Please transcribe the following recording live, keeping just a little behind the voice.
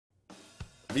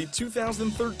The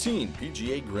 2013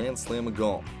 PGA Grand Slam of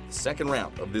Golf, the second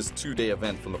round of this two-day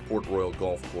event from the Port Royal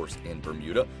Golf Course in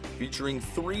Bermuda, featuring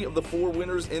 3 of the 4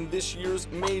 winners in this year's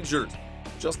majors.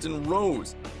 Justin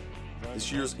Rose,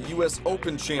 this year's U.S.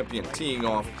 Open champion, teeing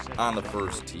off on the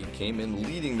first tee, came in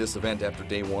leading this event after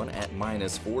day 1 at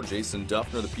 -4. Jason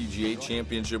Dufner, the PGA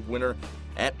Championship winner,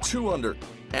 at 2 under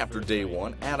after day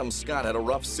 1. Adam Scott had a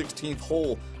rough 16th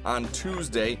hole on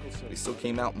Tuesday. He still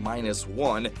came out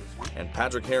 -1. And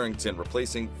Patrick Harrington,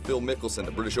 replacing Phil Mickelson,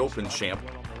 the British Open champ,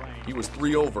 he was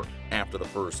 3 over after the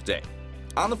first day.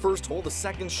 On the first hole, the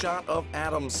second shot of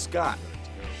Adam Scott.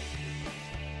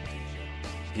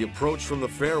 The approach from the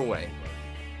fairway.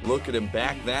 Look at him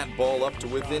back that ball up to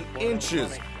within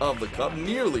inches of the cup,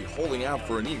 nearly holding out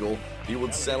for an eagle. He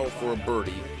would settle for a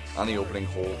birdie on the opening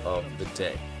hole of the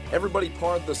day. Everybody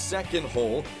parred the second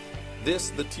hole.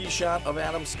 This, the tee shot of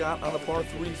Adam Scott on the par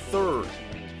 3 third.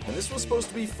 And this was supposed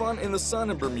to be fun in the sun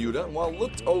in Bermuda. While it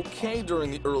looked okay during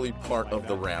the early part of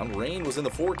the round, rain was in the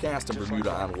forecast in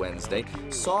Bermuda on Wednesday,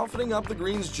 softening up the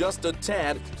greens just a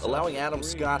tad, allowing Adam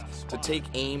Scott to take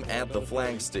aim at the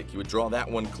flagstick. He would draw that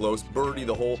one close, birdie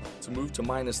the hole to move to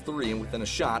 -3 and within a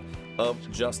shot of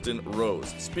Justin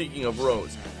Rose. Speaking of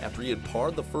Rose, after he had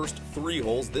parred the first 3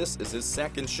 holes, this is his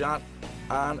second shot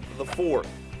on the 4th.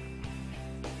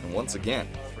 And once again,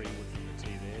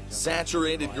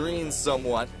 saturated greens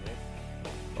somewhat,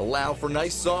 allow for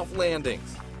nice soft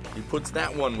landings. He puts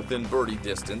that one within birdie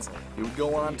distance. He would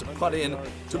go on to putt in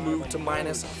to move to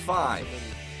 -5.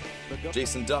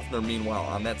 Jason Dufner, meanwhile,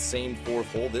 on that same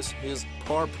 4th hole, this his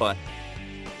par putt,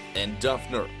 and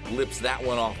Dufner lips that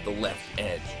one off the left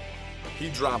edge. He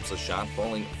drops a shot,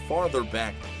 falling farther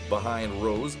back behind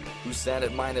Rose, who sat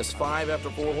at -5 after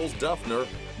 4 holes. Dufner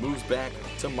moves back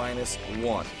to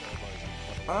 -1.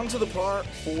 On to the par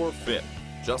 4 fifth.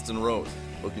 Justin Rose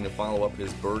looking to follow up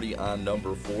his birdie on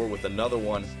number 4 with another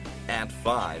one at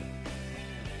 5.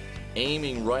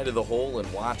 Aiming right of the hole,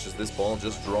 and watch as this ball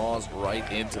just draws right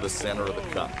into the center of the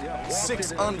cup.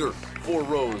 6 under for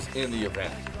Rose in the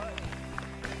event.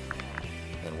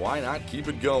 And why not keep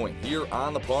it going here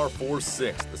on the par 4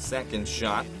 6, the second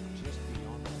shot.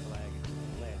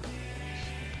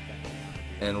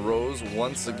 And Rose,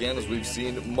 once again, as we've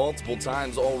seen multiple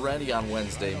times already on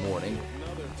Wednesday morning,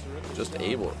 just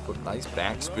able to put a nice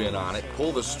backspin on it,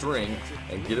 pull the string,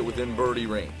 and get it within birdie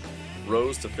range.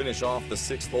 Rose to finish off the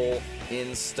 6th hole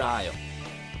in style.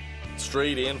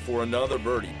 Straight in for another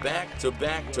birdie.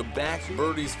 Back-to-back-to-back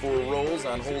birdies for Rose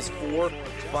on holes 4,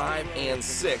 5, and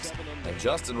 6. And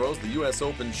Justin Rose, the U.S.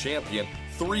 Open champion,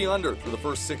 3 under through the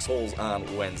first 6 holes on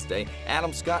Wednesday.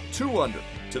 Adam Scott, 2 under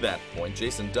to that point.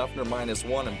 Jason Dufner,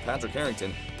 -1, and Patrick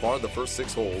Harrington parred the first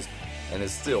 6 holes and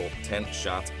is still 10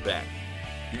 shots back.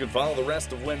 You can follow the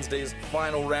rest of Wednesday's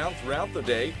final round throughout the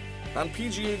day on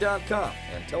PGA.com,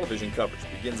 and television coverage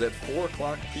begins at 4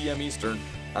 o'clock p.m. Eastern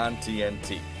on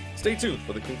TNT. Stay tuned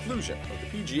for the conclusion of the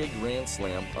PGA Grand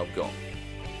Slam of Golf.